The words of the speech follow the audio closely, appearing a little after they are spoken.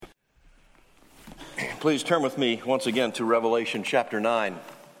Please turn with me once again to Revelation chapter 9.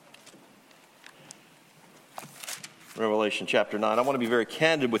 Revelation chapter 9. I want to be very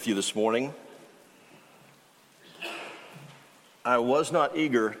candid with you this morning. I was not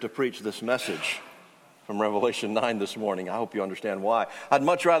eager to preach this message from Revelation 9 this morning. I hope you understand why. I'd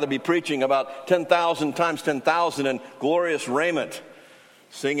much rather be preaching about 10,000 times 10,000 in glorious raiment,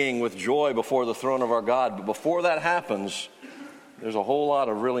 singing with joy before the throne of our God. But before that happens, there's a whole lot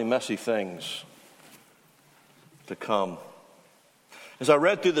of really messy things to come. As I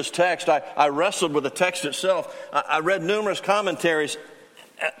read through this text, I wrestled with the text itself. I read numerous commentaries,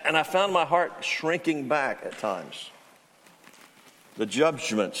 and I found my heart shrinking back at times. The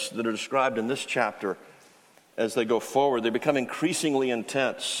judgments that are described in this chapter, as they go forward, they become increasingly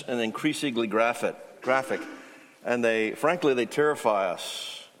intense and increasingly graphic, and they terrify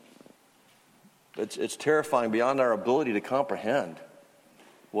us. It's terrifying beyond our ability to comprehend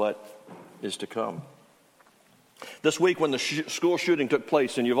what is to come. This week when the school shooting took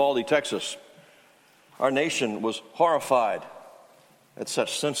place in Uvalde, Texas, our nation was horrified at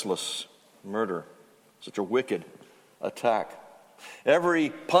such senseless murder, such a wicked attack. Every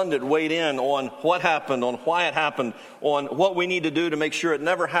pundit weighed in on what happened, on why it happened, on what we need to do to make sure it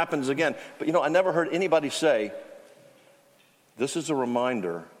never happens again. But I never heard anybody say, this is a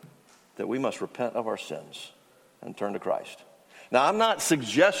reminder that we must repent of our sins and turn to Christ. Now, I'm not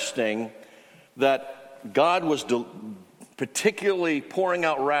suggesting that God was particularly pouring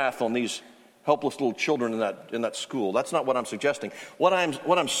out wrath on these helpless little children in that school. That's not what I'm suggesting. What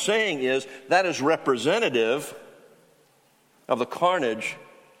I'm saying is that is representative of the carnage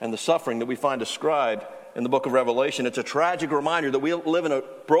and the suffering that we find described in the book of Revelation. It's a tragic reminder that we live in a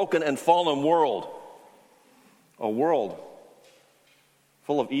broken and fallen world. A world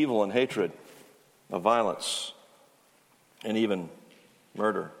full of evil and hatred, of violence, and even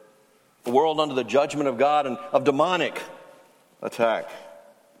murder. A world under the judgment of God and of demonic attack.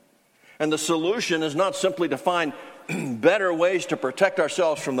 And the solution is not simply to find better ways to protect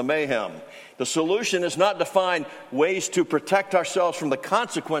ourselves from the mayhem. The solution is not to find ways to protect ourselves from the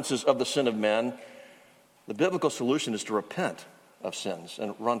consequences of the sin of men. The biblical solution is to repent of sins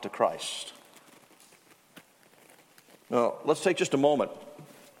and run to Christ. Now, let's take just a moment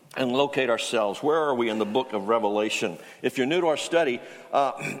and locate ourselves. Where are we in the book of Revelation? If you're new to our study,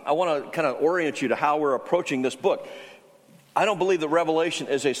 I want to kind of orient you to how we're approaching this book. I don't believe that Revelation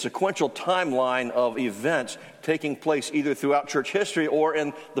is a sequential timeline of events taking place either throughout church history or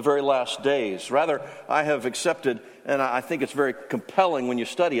in the very last days. Rather, I have accepted, and I think it's very compelling when you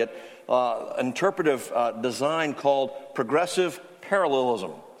study it, an interpretive design called progressive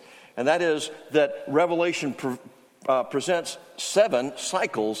parallelism. And that is that Revelation presents 7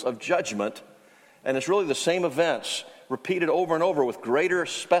 cycles of judgment, and it's really the same events repeated over and over with greater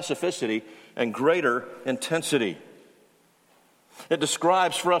specificity and greater intensity. It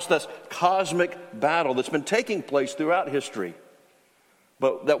describes for us this cosmic battle that's been taking place throughout history,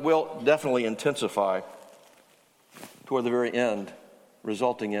 but that will definitely intensify toward the very end,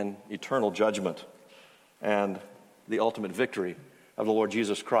 resulting in eternal judgment and the ultimate victory of the Lord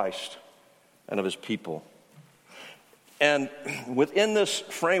Jesus Christ and of his people. And within this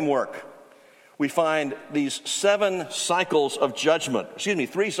framework, we find these 3 cycles of judgment,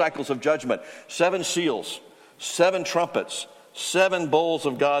 7 seals, 7 trumpets, 7 bowls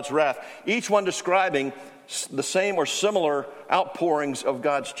of God's wrath, each one describing the same or similar outpourings of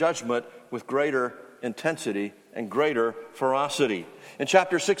God's judgment with greater intensity and greater ferocity. In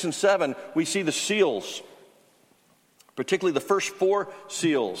chapter 6 and 7, we see the seals, particularly the first 4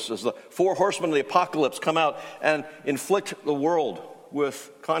 seals, as the 4 horsemen of the apocalypse come out and inflict the world with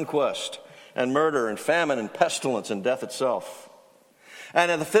conquest and murder and famine and pestilence and death itself.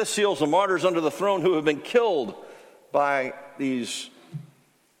 And in the 5th seal, the martyrs under the throne who have been killed by these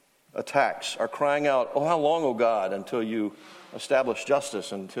attacks are crying out, "Oh, how long, O God, until you establish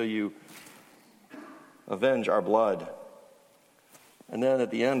justice, until you avenge our blood?" And then at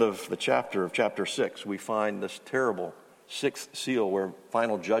the end of the chapter 6, we find this terrible 6th seal where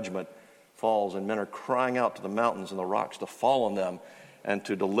final judgment falls and men are crying out to the mountains and the rocks to fall on them and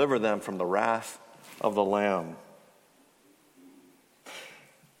to deliver them from the wrath of the Lamb.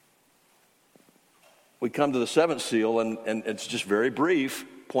 We come to the 7th seal and it's just very brief,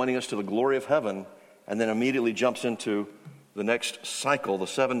 pointing us to the glory of heaven, and then immediately jumps into the next cycle. The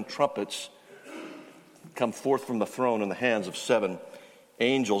 7 trumpets come forth from the throne in the hands of 7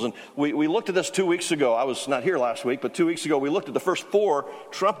 angels. And we looked at this 2 weeks ago. I was not here last week, but 2 weeks ago we looked at the first 4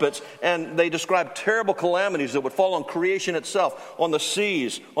 trumpets, and they described terrible calamities that would fall on creation itself, on the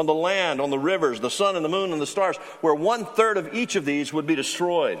seas, on the land, on the rivers, the sun and the moon and the stars, where 1/3 of each of these would be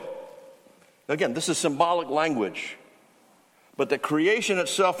destroyed. Again, this is symbolic language. But that creation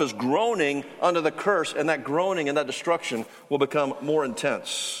itself is groaning under the curse, and that groaning and that destruction will become more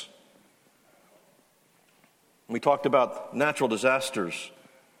intense. We talked about natural disasters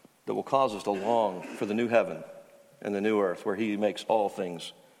that will cause us to long for the new heaven and the new earth, where he makes all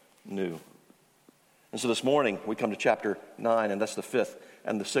things new. And so this morning, we come to chapter 9, and that's the fifth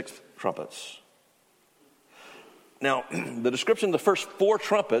and the sixth trumpets. Now, the description of the first four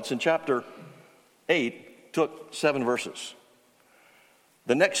trumpets in chapter 8 took 7 verses.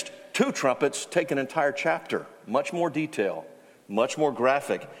 The next 2 trumpets take an entire chapter, much more detail, much more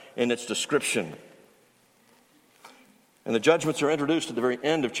graphic in its description. And the judgments are introduced at the very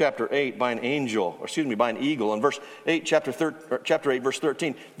end of chapter 8 by an eagle. In verse 8, chapter 8, verse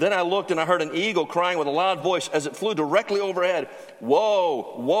 13, then I looked and I heard an eagle crying with a loud voice as it flew directly overhead,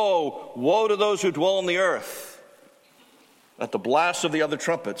 woe, woe, woe to those who dwell on the earth, at the blast of the other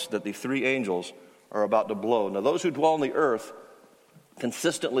trumpets that the 3 angels are about to blow. Now those who dwell on the earth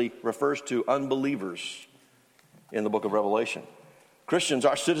consistently refers to unbelievers in the book of Revelation. Christians,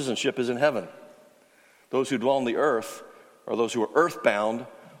 our citizenship is in heaven. Those who dwell on the earth, or those who are earthbound,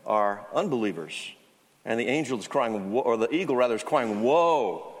 are unbelievers. And the angel is crying, or the eagle rather is crying,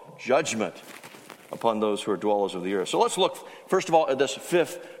 woe, judgment upon those who are dwellers of the earth. So let's look first of all at this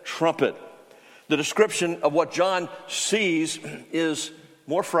 5th trumpet. The description of what John sees is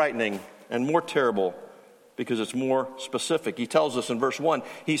more frightening and more terrible because it's more specific. He tells us in verse 1,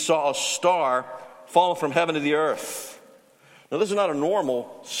 he saw a star falling from heaven to the earth. Now this is not a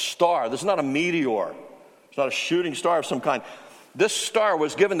normal star. This is not a meteor. It's not a shooting star of some kind. This star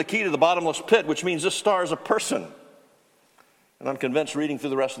was given the key to the bottomless pit, which means this star is a person. And I'm convinced, reading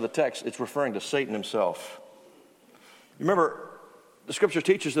through the rest of the text, it's referring to Satan himself. You remember, the scripture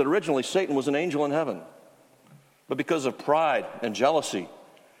teaches that originally Satan was an angel in heaven. But because of pride and jealousy,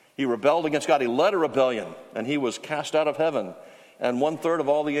 he rebelled against God. He led a rebellion, and he was cast out of heaven. And 1/3 of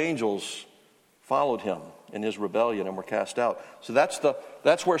all the angels followed him in his rebellion and were cast out. So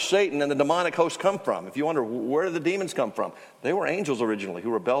that's where Satan and the demonic host come from. If you wonder, where did the demons come from? They were angels originally who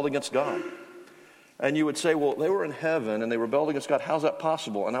rebelled against God. And you would say, well, they were in heaven and they rebelled against God. How's that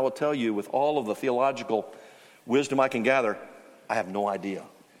possible? And I will tell you, with all of the theological wisdom I can gather, I have no idea.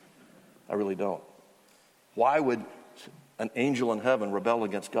 I really don't. Why would an angel in heaven rebel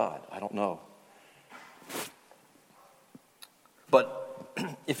against God? I don't know. But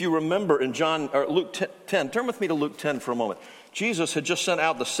if you remember in Luke 10, turn with me to Luke 10 for a moment. Jesus had just sent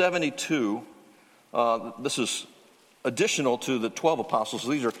out the 72. This is additional to the 12 apostles.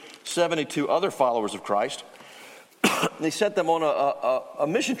 These are 72 other followers of Christ. He sent them on a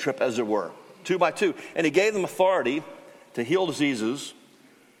mission trip, as it were, 2 by 2. And he gave them authority to heal diseases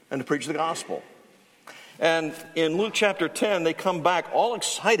and to preach the gospel. And in Luke chapter 10, they come back all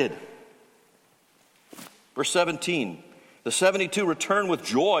excited. Verse 17. The 72 return with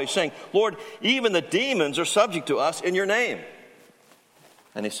joy, saying, Lord, even the demons are subject to us in your name.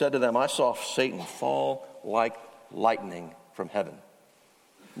 And he said to them, I saw Satan fall like lightning from heaven.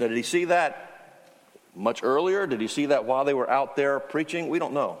 Now, did he see that much earlier? Did he see that while they were out there preaching? We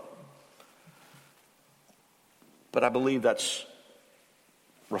don't know. But I believe that's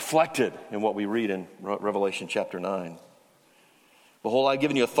reflected in what we read in Revelation chapter 9. Behold, I have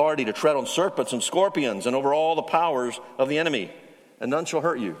given you authority to tread on serpents and scorpions and over all the powers of the enemy, and none shall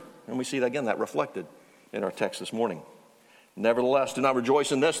hurt you. And we see that again, that reflected in our text this morning. Nevertheless, do not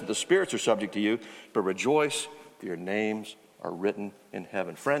rejoice in this, that the spirits are subject to you, but rejoice that your names are written in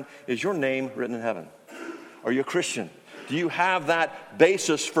heaven. Friend, is your name written in heaven? Are you a Christian? Do you have that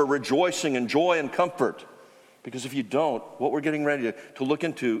basis for rejoicing and joy and comfort? Because if you don't, what we're getting ready to look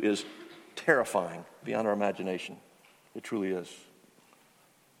into is terrifying beyond our imagination. It truly is.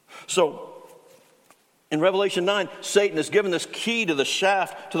 So, in Revelation 9, Satan is given this key to the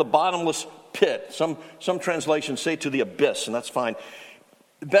shaft to the bottomless pit. Some translations say to the abyss, and that's fine.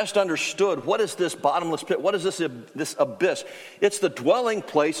 Best understood, what is this bottomless pit? What is this abyss? It's the dwelling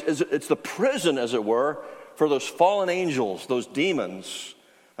place, it's the prison, as it were, for those fallen angels, those demons,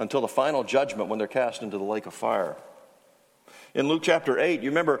 until the final judgment when they're cast into the lake of fire. In Luke chapter 8, you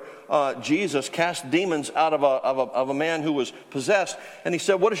remember Jesus cast demons out of a man who was possessed. And he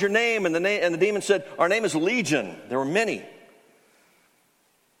said, what is your name? And the demon said, our name is Legion. There were many.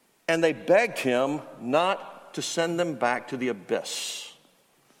 And they begged him not to send them back to the abyss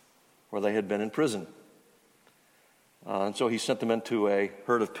where they had been in prison. And so he sent them into a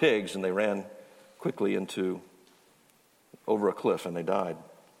herd of pigs, and they ran quickly over a cliff, and they died.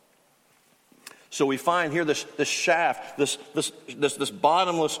 So we find here this shaft, this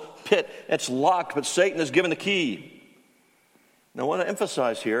bottomless pit. It's locked, but Satan is given the key. Now I want to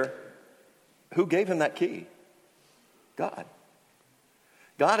emphasize here Who gave him that key? God.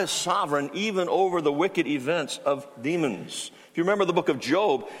 God is sovereign even over the wicked events of demons. If you remember the book of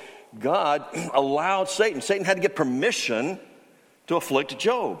Job, God allowed Satan had to get permission to afflict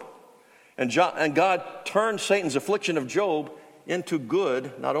Job. And God turned Satan's affliction of Job into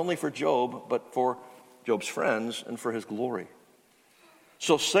good, not only for Job, but for Job's friends and for his glory.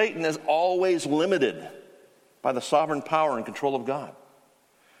 So Satan is always limited by the sovereign power and control of God.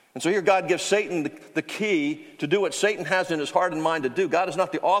 And so here God gives Satan the key to do what Satan has in his heart and mind to do. God is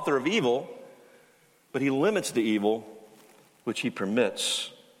not the author of evil, but he limits the evil which he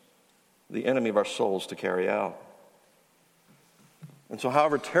permits the enemy of our souls to carry out. And so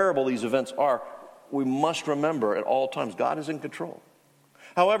however terrible these events are, we must remember at all times God is in control.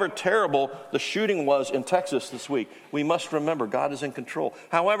 However terrible the shooting was in Texas this week, we must remember God is in control.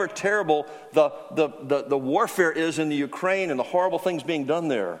 However terrible the warfare is in the Ukraine and the horrible things being done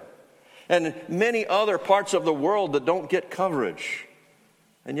there, and many other parts of the world that don't get coverage,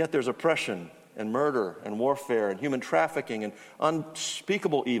 and yet there's oppression and murder and warfare and human trafficking and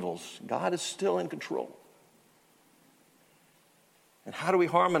unspeakable evils, God is still in control. And how do we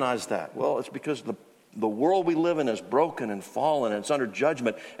harmonize that? Well, it's because the world we live in is broken and fallen, and it's under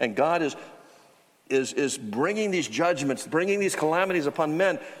judgment. And God is bringing these judgments, bringing these calamities upon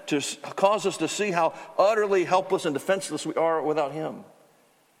men to cause us to see how utterly helpless and defenseless we are without him.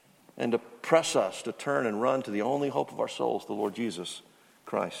 And to press us to turn and run to the only hope of our souls, the Lord Jesus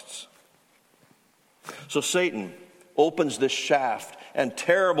Christ. So Satan opens this shaft, and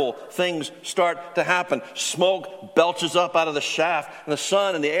terrible things start to happen. Smoke belches up out of the shaft, and the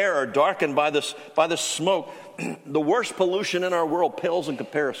sun and the air are darkened by this smoke. The worst pollution in our world pales in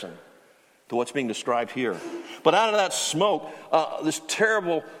comparison to what's being described here. But out of that smoke, this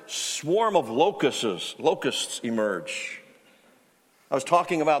terrible swarm of locusts emerge. I was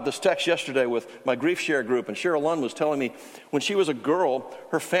talking about this text yesterday with my Grief Share group, and Cheryl Lund was telling me when she was a girl,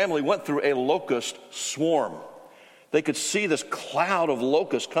 her family went through a locust swarm. They could see this cloud of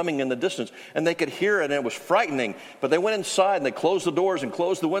locusts coming in the distance, and they could hear it, and it was frightening. But they went inside, and they closed the doors and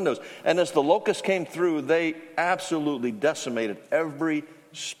closed the windows. And as the locusts came through, they absolutely decimated every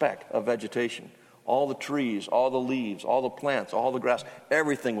speck of vegetation. All the trees, all the leaves, all the plants, all the grass,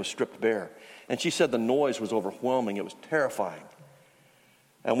 everything was stripped bare. And she said the noise was overwhelming. It was terrifying.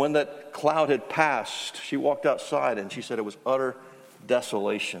 And when that cloud had passed, she walked outside, and she said it was utter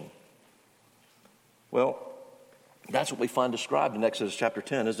desolation. Well, that's what we find described in Exodus chapter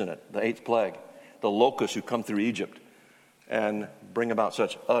 10, isn't it? The 8th plague. The locusts who come through Egypt and bring about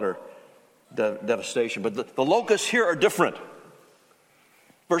such utter devastation. But the locusts here are different.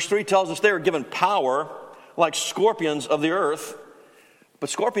 Verse 3 tells us they are given power like scorpions of the earth. But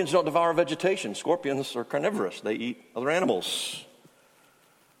scorpions don't devour vegetation. Scorpions are carnivorous. They eat other animals.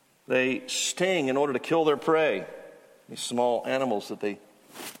 They sting in order to kill their prey. These small animals that they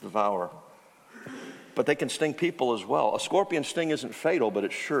devour. But they can sting people as well. A scorpion sting isn't fatal, but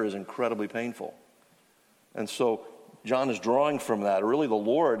it sure is incredibly painful. And so John is drawing from that. Really, the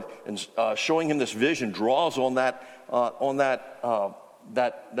Lord, showing him this vision, draws on that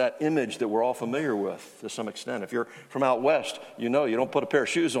image that we're all familiar with to some extent. If you're from out west, you know you don't put a pair of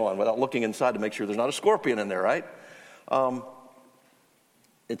shoes on without looking inside to make sure there's not a scorpion in there, right?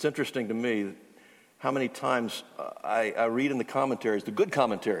 It's interesting to me how many times I read in the commentaries, the good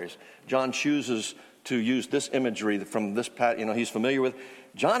commentaries, John chooses to use this imagery from this he's familiar with.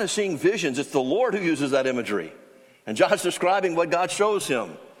 John is seeing visions. It's the Lord who uses that imagery. And John's describing what God shows him.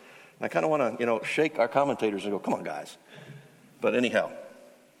 And I kind of want to, shake our commentators and go, come on, guys. But anyhow.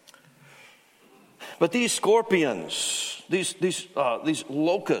 But these scorpions, these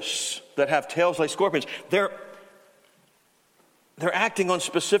locusts that have tails like scorpions, they're acting on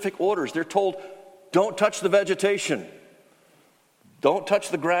specific orders. They're told, don't touch the vegetation. Don't touch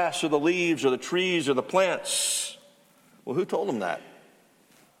the grass or the leaves or the trees or the plants. Well, who told them that?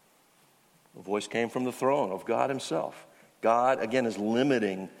 The voice came from the throne of God himself. God, again, is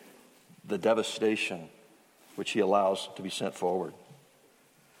limiting the devastation which he allows to be sent forward.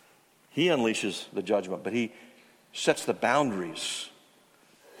 He unleashes the judgment, but he sets the boundaries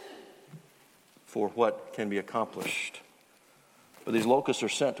for what can be accomplished. But these locusts are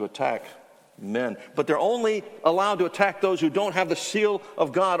sent to attack men. But they're only allowed to attack those who don't have the seal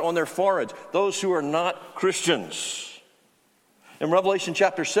of God on their foreheads, those who are not Christians. In Revelation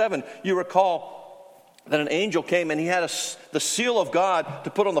chapter 7, you recall that an angel came and he had the seal of God to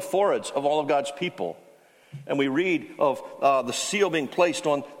put on the foreheads of all of God's people. And we read of the seal being placed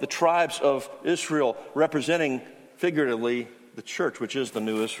on the tribes of Israel, representing figuratively the church, which is the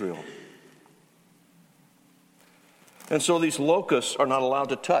new Israel. And so these locusts are not allowed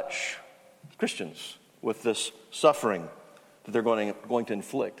to touch Christians with this suffering that they're going to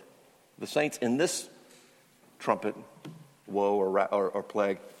inflict. The saints in this trumpet, woe or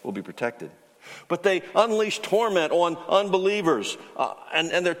plague, will be protected. But they unleash torment on unbelievers.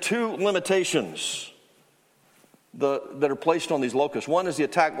 And there are two limitations that are placed on these locusts. One is the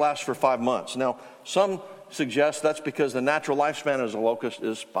attack lasts for 5 months. Now, some suggest that's because the natural lifespan as a locust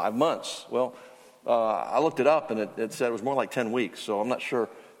is 5 months. Well, I looked it up, and it said it was more like 10 weeks. So I'm not sure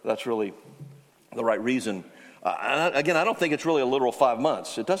that's really the right reason. Again, I don't think it's really a literal 5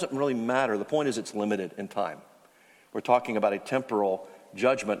 months. It doesn't really matter. The point is it's limited in time. We're talking about a temporal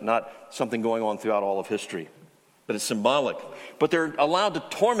judgment, not something going on throughout all of history. But it's symbolic. But they're allowed to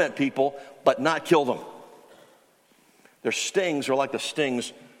torment people, but not kill them. Their stings are like the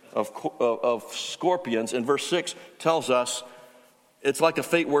stings of scorpions. And verse 6 tells us it's like a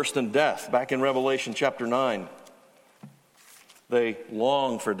fate worse than death. Back in Revelation chapter 9, they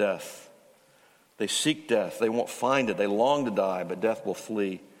long for death. They seek death. They won't find it. They long to die, but death will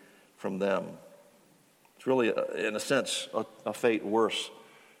flee from them. It's really, in a sense, a fate worse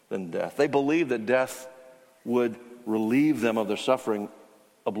than death. They believe that death would relieve them of their suffering,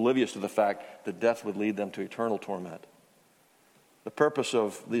 oblivious to the fact that death would lead them to eternal torment. The purpose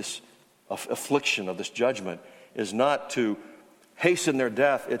of this affliction, of this judgment, is not to hasten their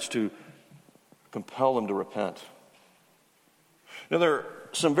death, it's to compel them to repent. Now, there are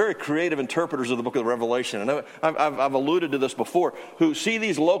some very creative interpreters of the book of Revelation, and I've alluded to this before, who see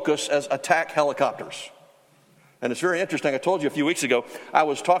these locusts as attack helicopters. And it's very interesting. I told you a few weeks ago, I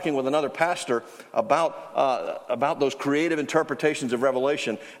was talking with another pastor about those creative interpretations of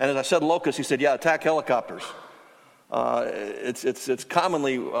Revelation. And as I said locusts, he said, yeah, attack helicopters. It's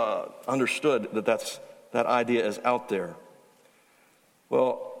commonly understood that idea is out there.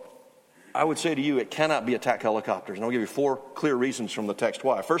 Well, I would say to you, it cannot be attack helicopters. And I'll give you 4 clear reasons from the text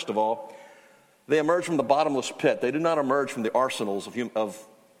why. First of all, they emerge from the bottomless pit. They do not emerge from the arsenals of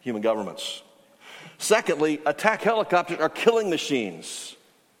human governments. Secondly, attack helicopters are killing machines.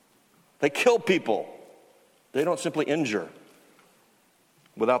 They kill people. They don't simply injure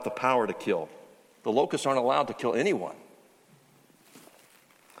without the power to kill. The locusts aren't allowed to kill anyone.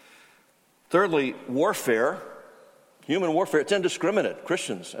 Thirdly, warfare, human warfare, it's indiscriminate.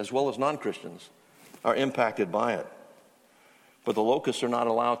 Christians as well as non-Christians are impacted by it. But the locusts are not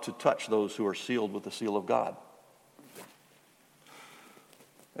allowed to touch those who are sealed with the seal of God.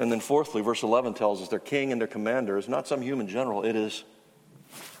 And then fourthly, verse 11 tells us their king and their commander is not some human general. It is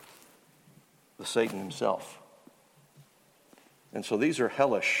the Satan himself. And so these are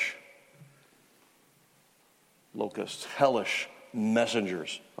hellish locusts, hellish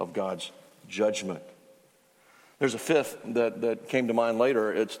messengers of God's judgment. There's a fifth that came to mind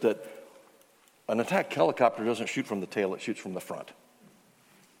later. It's that an attack helicopter doesn't shoot from the tail, it shoots from the front.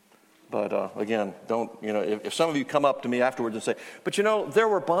 But again, if some of you come up to me afterwards and say, but there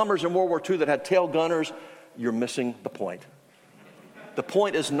were bombers in World War II that had tail gunners, you're missing the point. The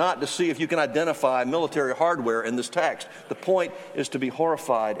point is not to see if you can identify military hardware in this text. The point is to be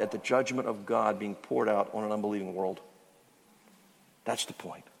horrified at the judgment of God being poured out on an unbelieving world. That's the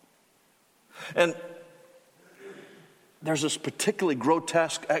point. And there's this particularly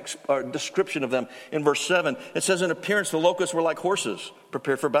grotesque description of them in verse 7. It says, in appearance, the locusts were like horses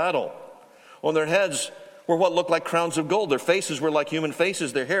prepared for battle. On their heads were what looked like crowns of gold. Their faces were like human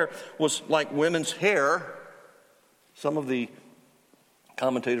faces. Their hair was like women's hair. Some of the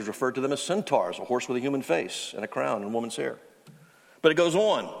commentators referred to them as centaurs, a horse with a human face and a crown and woman's hair. But it goes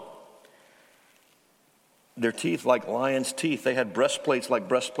on. Their teeth like lions' teeth. They had breastplates like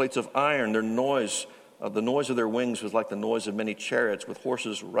breastplates of iron. The noise of their wings was like the noise of many chariots with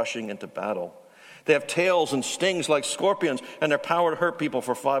horses rushing into battle. They have tails and stings like scorpions, and their power to hurt people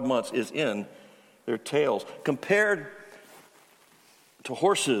for 5 months is in their tails. Compared to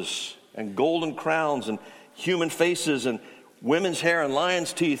horses and golden crowns and human faces and women's hair and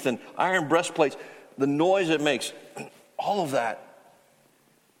lion's teeth and iron breastplates, the noise it makes, all of that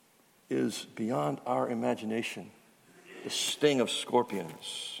is beyond our imagination. The sting of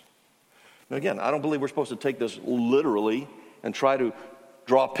scorpions. Now again, I don't believe we're supposed to take this literally and try to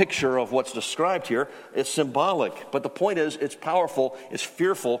draw a picture of what's described here. It's symbolic, but the point is it's powerful, it's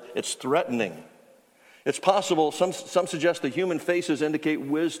fearful, it's threatening. It's possible, some suggest the human faces indicate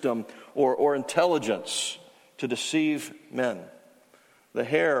wisdom or intelligence to deceive men. The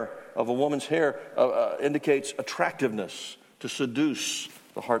hair of a woman's hair indicates attractiveness to seduce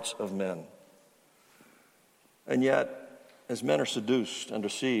the hearts of men. And yet, as men are seduced and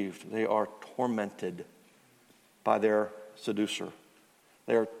deceived, they are tormented by their seducer.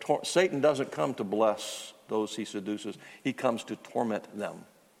 Satan doesn't come to bless those he seduces. He comes to torment them.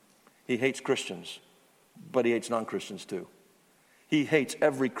 He hates Christians, but he hates non-Christians too. He hates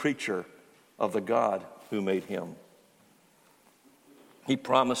every creature of the God who made him. He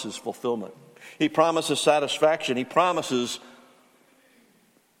promises fulfillment. He promises satisfaction. He promises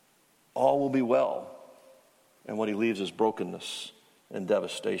all will be well. And what he leaves is brokenness and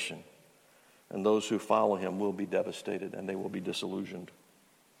devastation. And those who follow him will be devastated and they will be disillusioned.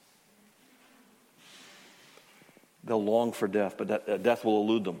 They'll long for death, but death will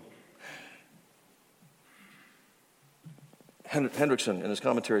elude them. Hendrickson, in his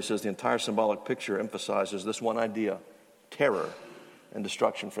commentary, says the entire symbolic picture emphasizes this one idea: terror and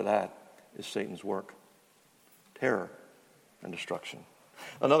destruction. For that is Satan's work. Terror and destruction.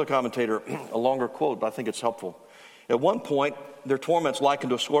 Another commentator, a longer quote, but I think it's helpful. At one point, their torment's likened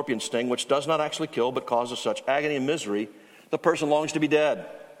to a scorpion sting, which does not actually kill, but causes such agony and misery, the person longs to be dead.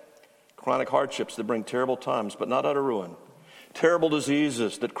 Chronic hardships that bring terrible times, but not utter ruin. Terrible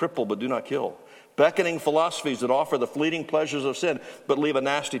diseases that cripple, but do not kill. Beckoning philosophies that offer the fleeting pleasures of sin, but leave a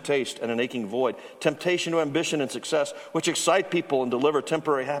nasty taste and an aching void. Temptation to ambition and success, which excite people and deliver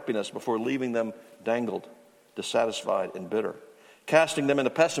temporary happiness before leaving them dangled, dissatisfied, and bitter. Casting them into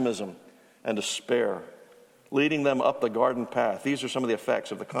pessimism and despair, leading them up the garden path. These are some of the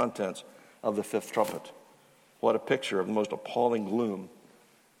effects of the contents of the fifth trumpet. What a picture of the most appalling gloom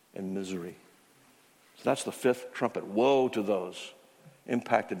and misery. So that's the fifth trumpet. Woe to those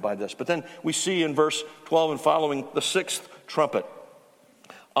impacted by this. But then we see in verse 12 and following the sixth trumpet.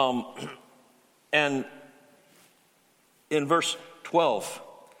 And in verse 12,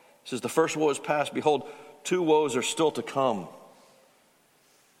 it says, the first woe is past. Behold, two woes are still to come.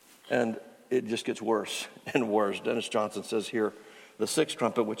 And it just gets worse and worse. Dennis Johnson says here, the sixth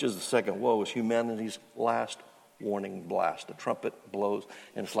trumpet, which is the second woe, is humanity's last warning blast. The trumpet blows,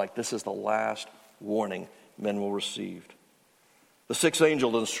 and it's like this is the last warning men will receive. The sixth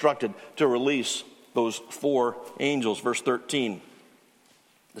angel is instructed to release those four angels. Verse 13.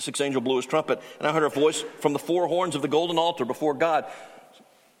 The sixth angel blew his trumpet, and I heard a voice from the four horns of the golden altar before God.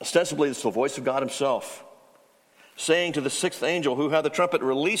 Ostensibly, it's the voice of God himself, saying to the sixth angel who had the trumpet,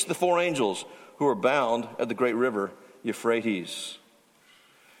 release the four angels who are bound at the great river Euphrates.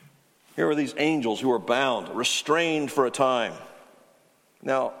 Here are these angels who are bound, restrained for a time.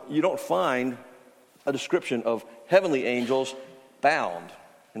 Now, you don't find a description of heavenly angels bound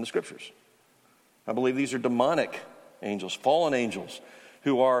in the scriptures. I believe these are demonic angels, fallen angels,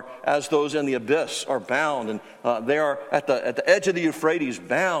 who are, as those in the abyss, are bound. And they are at the edge of the Euphrates,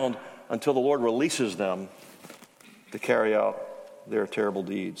 bound until the Lord releases them to carry out their terrible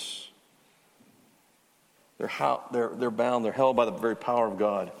deeds. They're bound, they're held by the very power of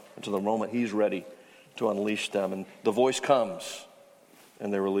God until the moment he's ready to unleash them. And the voice comes,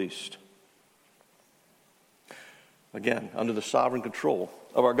 and they're released. Again, under the sovereign control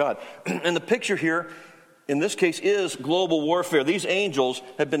of our God. And the picture here, in this case, is global warfare. These angels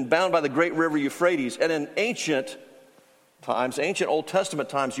have been bound by the great river Euphrates. And in ancient times, ancient Old Testament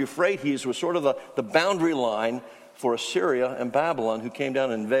times, Euphrates was sort of the boundary line for Assyria and Babylon, who came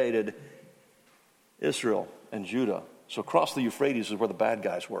down and invaded Israel and Judah. So across the Euphrates is where the bad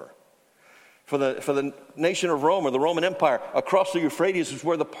guys were. For the nation of Rome, or the Roman Empire, across the Euphrates is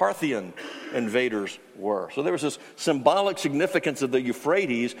where the Parthian invaders were. So there was this symbolic significance of the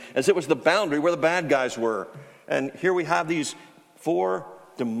Euphrates as it was the boundary where the bad guys were. And here we have these four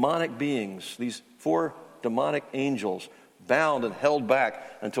demonic beings, these four demonic angels, bound and held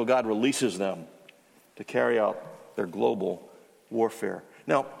back until God releases them to carry out their global warfare.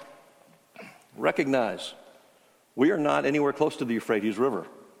 Now, recognize, we are not anywhere close to the Euphrates River.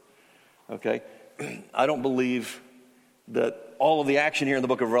 Okay? I don't believe that all of the action here in the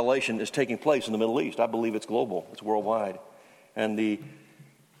book of Revelation is taking place in the Middle East. I believe it's global, it's worldwide. And the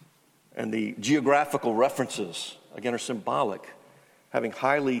geographical references, again, are symbolic, having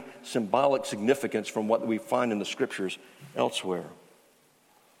highly symbolic significance from what we find in the scriptures elsewhere.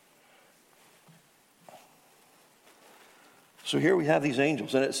 So here we have these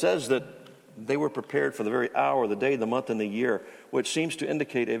angels, and it says that they were prepared for the very hour, the day, the month, and the year, which seems to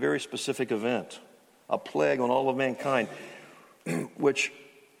indicate a very specific event, a plague on all of mankind, which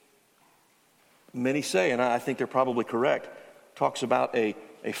many say, and I think they're probably correct, talks about a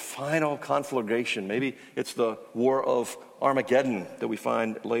final conflagration. Maybe it's the war of Armageddon that we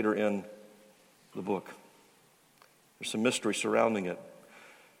find later in the book. There's some mystery surrounding it.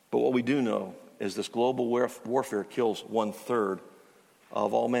 But what we do know is this global warfare kills 1/3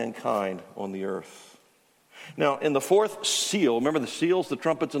 of all mankind on the earth. Now, in the fourth seal, remember the seals, the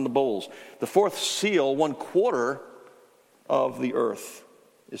trumpets, and the bowls. The fourth seal, 1/4 of the earth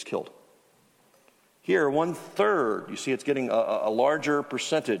is killed. Here, 1/3, you see it's getting a larger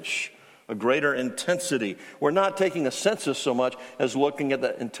percentage a greater intensity. We're not taking a census so much as looking at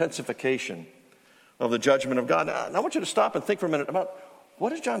the intensification of the judgment of God. Now, I want you to stop and think for a minute about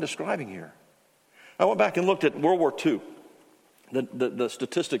what is John describing here. I went back and looked at World War II, the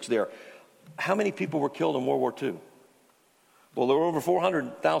statistics there. How many people were killed in World War II? Well, there were over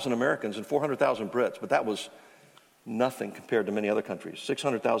 400,000 Americans and 400,000 Brits, but that was nothing compared to many other countries.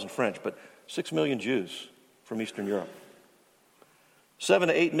 600,000 French, but 6 million Jews from Eastern Europe. 7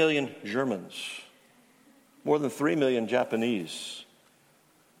 to 8 million Germans. More than 3 million Japanese.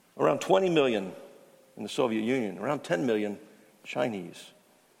 Around 20 million in the Soviet Union. Around 10 million Chinese.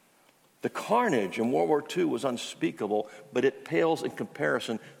 The carnage in World War II was unspeakable, but it pales in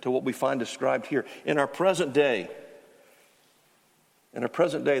comparison to what we find described here. In our present day,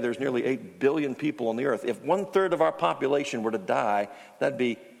 there's nearly 8 billion people on the earth. If 1/3 of our population were to die, that'd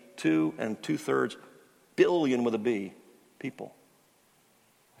be 2 2/3 billion with a B people.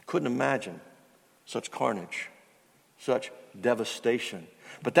 I couldn't imagine such carnage, such devastation.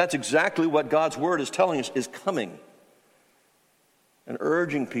 But that's exactly what God's word is telling us is coming and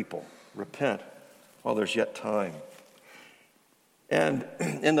urging people, repent while there's yet time. And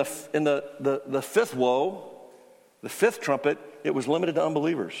in the fifth woe, the fifth trumpet, it was limited to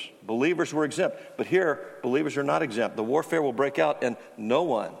unbelievers. Believers were exempt. But here, believers are not exempt. The warfare will break out, and no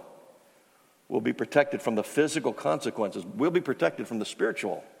one will be protected from the physical consequences. We'll be protected from the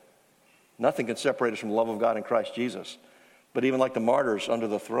spiritual. Nothing can separate us from the love of God in Christ Jesus. But even like the martyrs under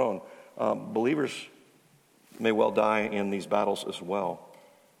the throne, believers may well die in these battles as well.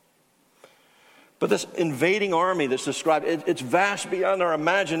 But this invading army that's described, it's vast beyond our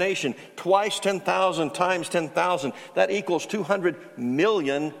imagination. Twice 10,000 times 10,000. That equals 200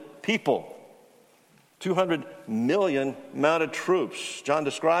 million people. 200 million mounted troops. John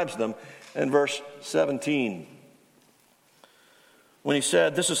describes them in verse 17. When he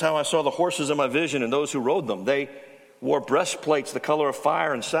said, "This is how I saw the horses in my vision and those who rode them. They wore breastplates the color of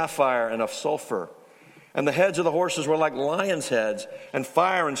fire and sapphire and of sulfur. And the heads of the horses were like lions' heads, and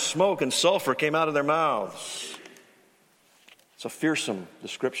fire and smoke and sulfur came out of their mouths." It's a fearsome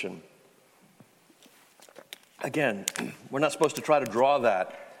description. Again, we're not supposed to try to draw that,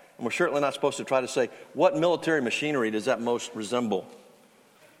 and we're certainly not supposed to try to say, what military machinery does that most resemble?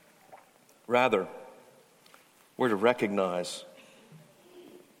 Rather, we're to recognize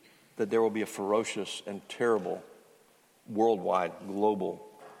that there will be a ferocious and terrible worldwide, global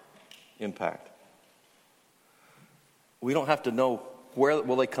impact. We don't have to know where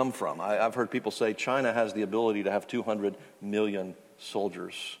will they come from. I've heard people say China has the ability to have 200 million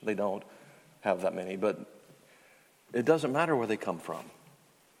soldiers. They don't have that many, but it doesn't matter where they come from.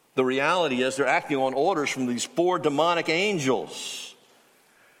 The reality is they're acting on orders from these 4 demonic angels.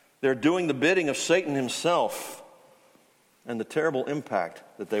 They're doing the bidding of Satan himself, and the terrible impact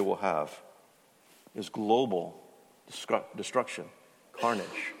that they will have is global destruction,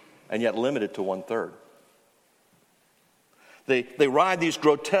 carnage, and yet limited to 1/3. They ride these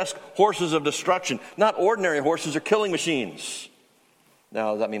grotesque horses of destruction, not ordinary horses or killing machines.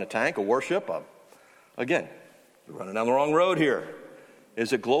 Now, does that mean a tank, a warship? Again, we're running down the wrong road here.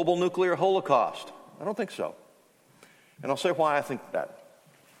 Is it global nuclear holocaust? I don't think so. And I'll say why I think that.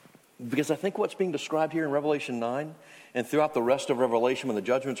 Because I think what's being described here in Revelation 9 and throughout the rest of Revelation when the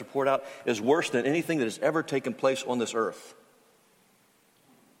judgments are poured out is worse than anything that has ever taken place on this earth.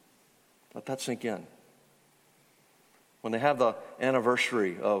 Let that sink in. When they have the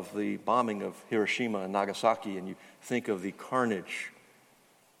anniversary of the bombing of Hiroshima and Nagasaki, and you think of the carnage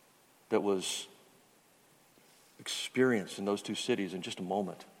that was experienced in those 2 cities in just a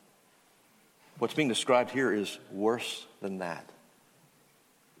moment, what's being described here is worse than that.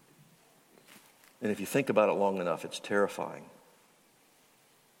 And if you think about it long enough, it's terrifying.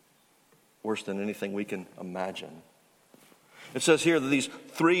 Worse than anything we can imagine. It says here that these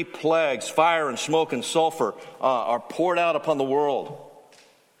 3 plagues, fire and smoke and sulfur, are poured out upon the world,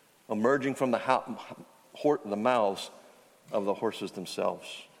 emerging from the mouths of the horses themselves.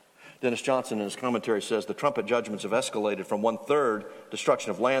 Dennis Johnson in his commentary says the trumpet judgments have escalated from 1/3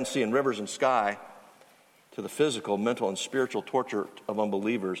 destruction of land, sea, and rivers and sky to the physical, mental, and spiritual torture of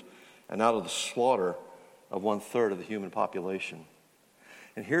unbelievers, and out of the slaughter of 1/3 of the human population.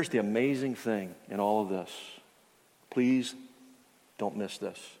 And here's the amazing thing in all of this. Please don't miss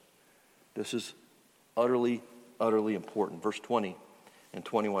this. This is utterly, utterly important. Verse 20 and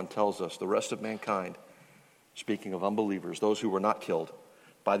 21 tells us the rest of mankind, speaking of unbelievers, those who were not killed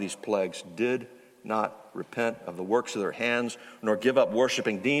by these plagues, did not repent of the works of their hands, nor give up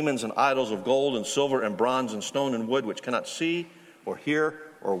worshiping demons and idols of gold and silver and bronze and stone and wood, which cannot see or hear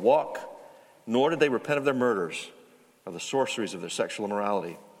or walk, nor did they repent of their murders, of the sorceries, of their sexual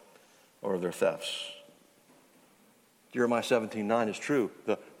immorality, or of their thefts. Jeremiah 17:9 is true.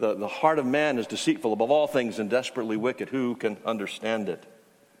 The heart of man is deceitful above all things and desperately wicked. Who can understand it?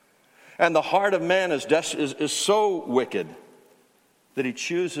 And the heart of man is so wicked that he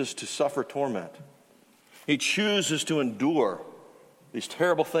chooses to suffer torment. He chooses to endure these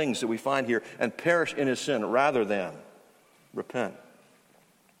terrible things that we find here and perish in his sin rather than repent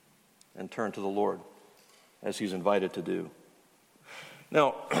and turn to the Lord as he's invited to do.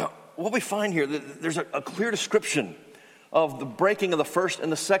 Now, what we find here, there's a clear description of the breaking of the first and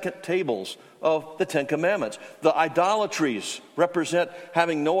the second tables of the Ten Commandments. The idolatries represent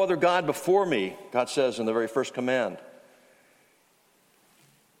having no other God before me, God says in the very first command.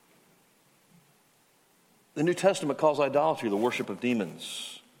 The New Testament calls idolatry the worship of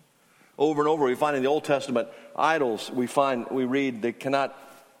demons. Over and over we find in the Old Testament idols we read they cannot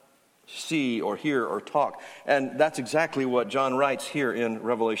see or hear or talk. And that's exactly what John writes here in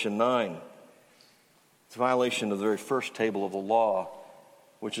Revelation 9. It's a violation of the very first table of the law,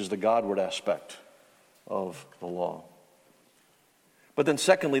 which is the Godward aspect of the law. But then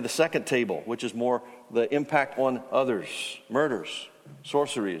secondly, the second table, which is more the impact on others, murders,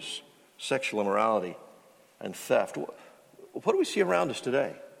 sorceries, sexual immorality, and theft. What do we see around us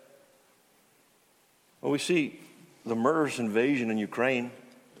today? Well, we see the murderous invasion in Ukraine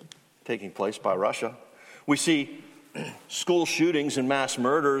taking place by Russia. We see school shootings and mass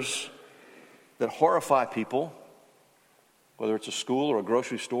murders that horrify people, whether it's a school or a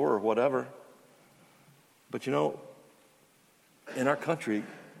grocery store or whatever. But you know, in our country,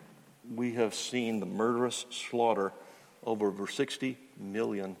 we have seen the murderous slaughter of over 60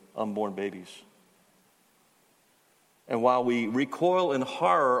 million unborn babies. And while we recoil in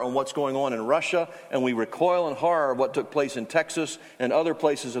horror on what's going on in Russia, and we recoil in horror of what took place in Texas and other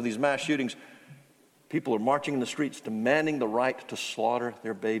places of these mass shootings, people are marching in the streets demanding the right to slaughter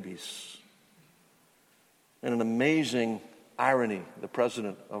their babies. And an amazing irony, the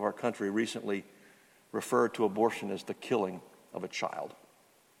president of our country recently referred to abortion as the killing of a child,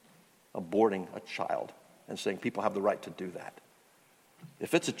 aborting a child, and saying people have the right to do that.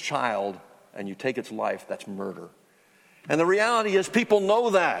 If it's a child and you take its life, that's murder. And the reality is people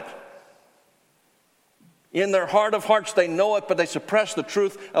know that. In their heart of hearts, they know it, but they suppress the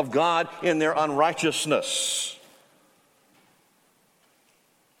truth of God in their unrighteousness.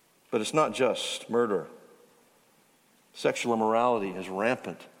 But it's not just murder. Sexual immorality is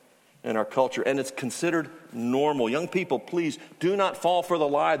rampant in our culture, and it's considered normal. Young people, please do not fall for the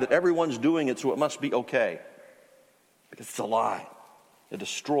lie that everyone's doing it, so it must be okay. Because it's a lie. It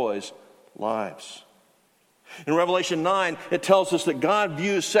destroys lives. In Revelation 9, it tells us that God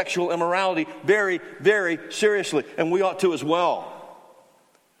views sexual immorality very, very seriously, and we ought to as well.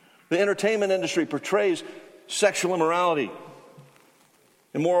 The entertainment industry portrays sexual immorality,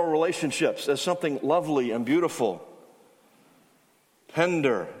 immoral relationships as something lovely and beautiful,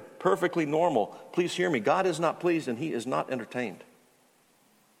 tender, perfectly normal. Please hear me. God is not pleased and he is not entertained.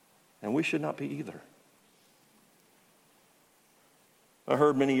 And we should not be either. I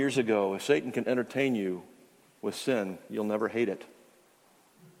heard many years ago, if Satan can entertain you with sin, you'll never hate it.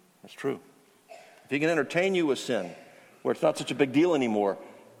 That's true. If he can entertain you with sin, where it's not such a big deal anymore,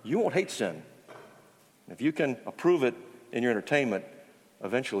 you won't hate sin. If you can approve it in your entertainment,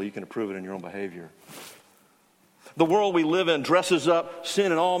 eventually you can approve it in your own behavior. The world we live in dresses up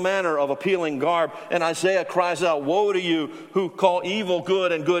sin in all manner of appealing garb, and Isaiah cries out, "Woe to you who call evil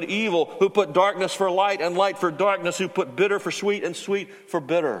good and good evil, who put darkness for light and light for darkness, who put bitter for sweet and sweet for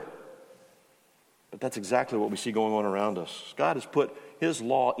bitter." But that's exactly what we see going on around us. God has put his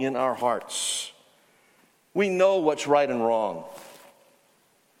law in our hearts. We know what's right and wrong.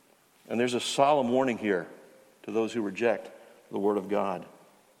 And there's a solemn warning here to those who reject the word of God.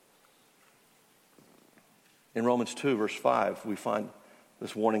 In Romans 2, verse 5, we find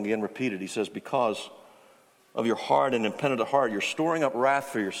this warning again repeated. He says, "Because of your hard and impenitent heart, you're storing up wrath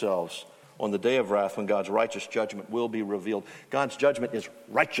for yourselves on the day of wrath when God's righteous judgment will be revealed." God's judgment is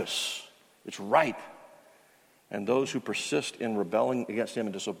righteous. It's right. And those who persist in rebelling against him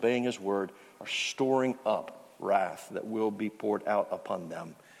and disobeying his word are storing up wrath that will be poured out upon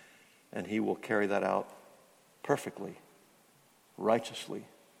them. And he will carry that out perfectly, righteously,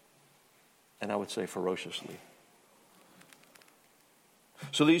 and I would say ferociously.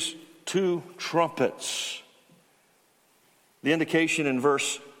 So these two trumpets, the indication in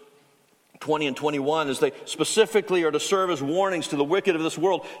verse 20 and 21 is they specifically are to serve as warnings to the wicked of this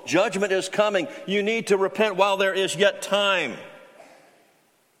world. Judgment is coming. You need to repent while there is yet time.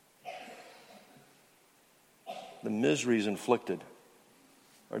 The miseries inflicted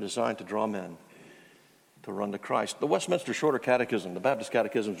are designed to draw men to run to Christ. The Westminster Shorter Catechism, the Baptist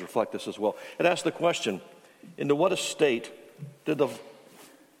catechisms reflect this as well. It asks the question, into what estate did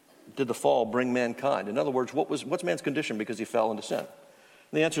the fall bring mankind? In other words, what's man's condition because he fell into sin? And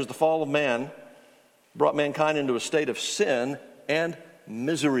the answer is the fall of man brought mankind into a state of sin and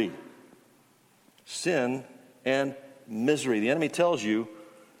misery. Sin and misery. The enemy tells you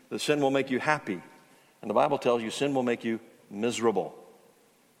that sin will make you happy, and the Bible tells you sin will make you miserable.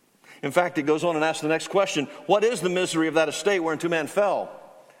 In fact, it goes on and asks the next question, what is the misery of that estate whereunto man fell?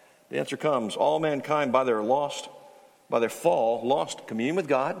 The answer comes, all mankind by their fall, lost communion with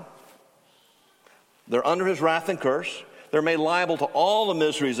God. They're under his wrath and curse. They're made liable to all the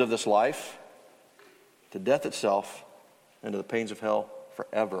miseries of this life, to death itself, and to the pains of hell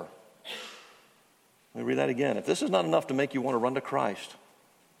forever. Let me read that again. If this is not enough to make you want to run to Christ,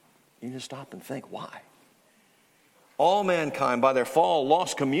 you need to stop and think, why? All mankind by their fall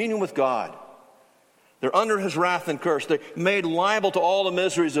lost communion with God. They're under his wrath and curse. They're made liable to all the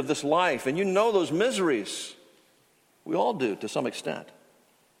miseries of this life. And you know those miseries. We all do to some extent.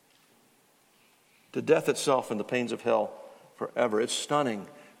 To death itself and the pains of hell forever. It's stunning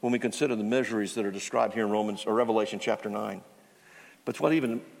when we consider the miseries that are described here in Revelation chapter 9. But what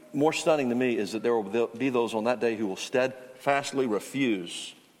even more stunning to me is that there will be those on that day who will steadfastly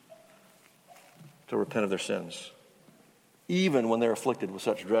refuse to repent of their sins, even when they're afflicted with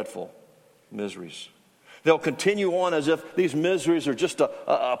such dreadful miseries. They'll continue on as if these miseries are just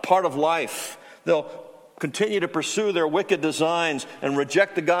a part of life. They'll continue to pursue their wicked designs and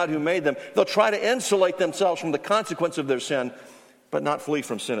reject the God who made them. They'll try to insulate themselves from the consequence of their sin, but not flee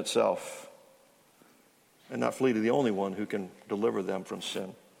from sin itself, and not flee to the only one who can deliver them from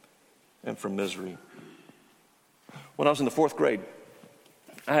sin and from misery. When I was in the 4th grade,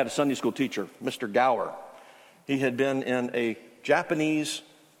 I had a Sunday school teacher, Mr. Gower. He had been in a Japanese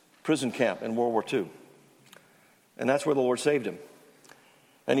prison camp in World War II. And that's where the Lord saved him.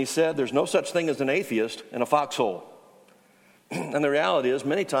 And he said, there's no such thing as an atheist in a foxhole. And the reality is,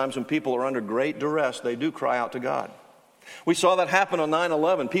 many times when people are under great duress, they do cry out to God. We saw that happen on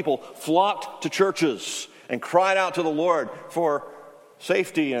 9/11. People flocked to churches and cried out to the Lord for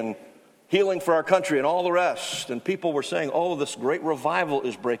safety and healing for our country and all the rest. And people were saying, oh, this great revival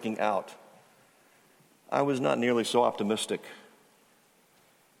is breaking out. I was not nearly so optimistic.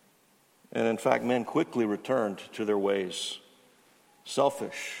 And in fact, men quickly returned to their ways.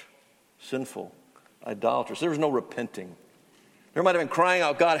 Selfish, sinful, idolatrous. There was no repenting. There might have been crying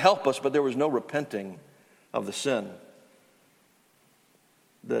out, God, help us, but there was no repenting of the sin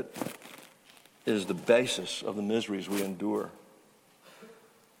that is the basis of the miseries we endure.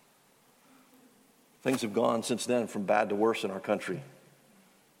 Things have gone since then from bad to worse in our country.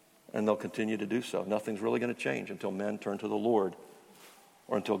 And they'll continue to do so. Nothing's really going to change until men turn to the Lord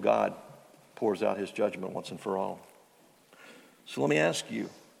or until God pours out his judgment once and for all. So let me ask you,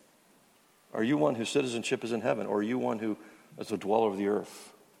 are you one whose citizenship is in heaven, or are you one who is a dweller of the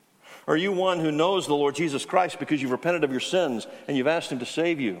earth? Are you one who knows the Lord Jesus Christ because you've repented of your sins and you've asked him to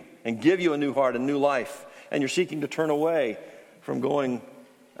save you and give you a new heart, a new life, and you're seeking to turn away from going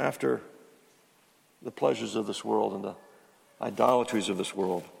after the pleasures of this world and the idolatries of this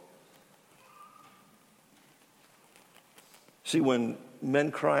world? See, when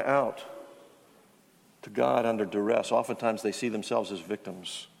men cry out to God under duress, oftentimes they see themselves as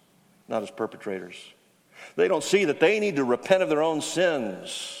victims, not as perpetrators. They don't see that they need to repent of their own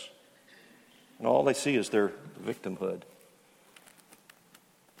sins. And all they see is their victimhood.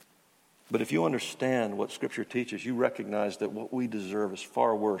 But if you understand what Scripture teaches, you recognize that what we deserve is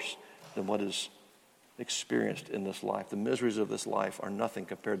far worse than what is experienced in this life. The miseries of this life are nothing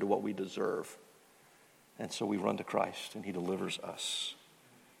compared to what we deserve. And so we run to Christ, and he delivers us.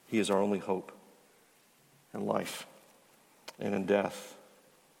 He is our only hope in life and in death.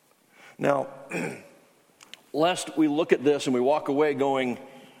 Now, lest we look at this and we walk away going,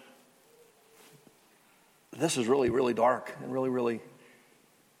 this is really, really dark and really, really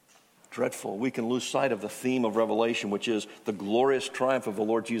dreadful, we can lose sight of the theme of Revelation, which is the glorious triumph of the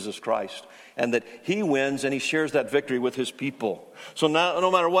Lord Jesus Christ, and that he wins and he shares that victory with his people. So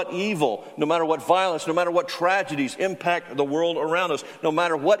no matter what evil, no matter what violence, no matter what tragedies impact the world around us, no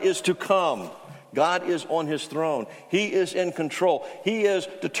matter what is to come, God is on his throne. He is in control. He is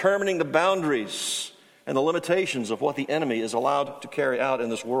determining the boundaries and the limitations of what the enemy is allowed to carry out in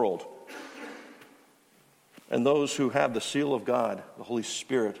this world. And those who have the seal of God, the Holy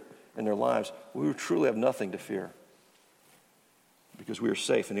Spirit, in their lives, we truly have nothing to fear because we are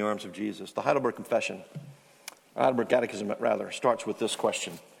safe in the arms of Jesus. The Heidelberg Catechism starts with this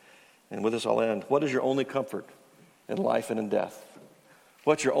question. And with this I'll end. What is your only comfort in life and in death?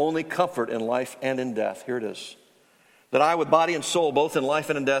 What's your only comfort in life and in death? Here it is. That I, with body and soul, both in life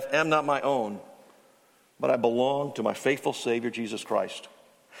and in death, am not my own, but I belong to my faithful Savior, Jesus Christ,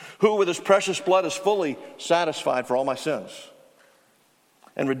 who with his precious blood is fully satisfied for all my sins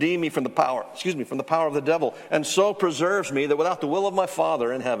and redeemed me from the power of the devil, and so preserves me that without the will of my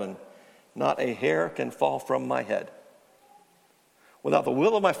Father in heaven, not a hair can fall from my head. Without the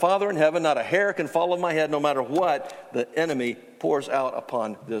will of my Father in heaven, not a hair can fall on my head, no matter what the enemy pours out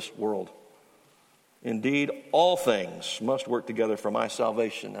upon this world. Indeed, all things must work together for my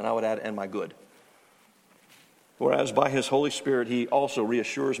salvation, and I would add, and my good. Whereas by his Holy Spirit, he also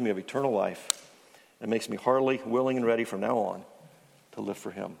reassures me of eternal life and makes me heartily willing and ready from now on to live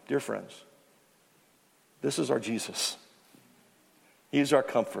for him. Dear friends, this is our Jesus. He is our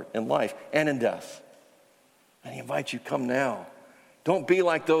comfort in life and in death. And he invites you, come now. Don't be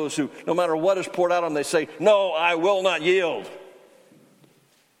like those who, no matter what is poured out on them, they say, no, I will not yield.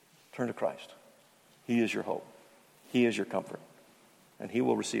 Turn to Christ. He is your hope. He is your comfort. And he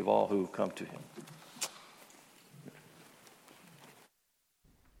will receive all who come to him.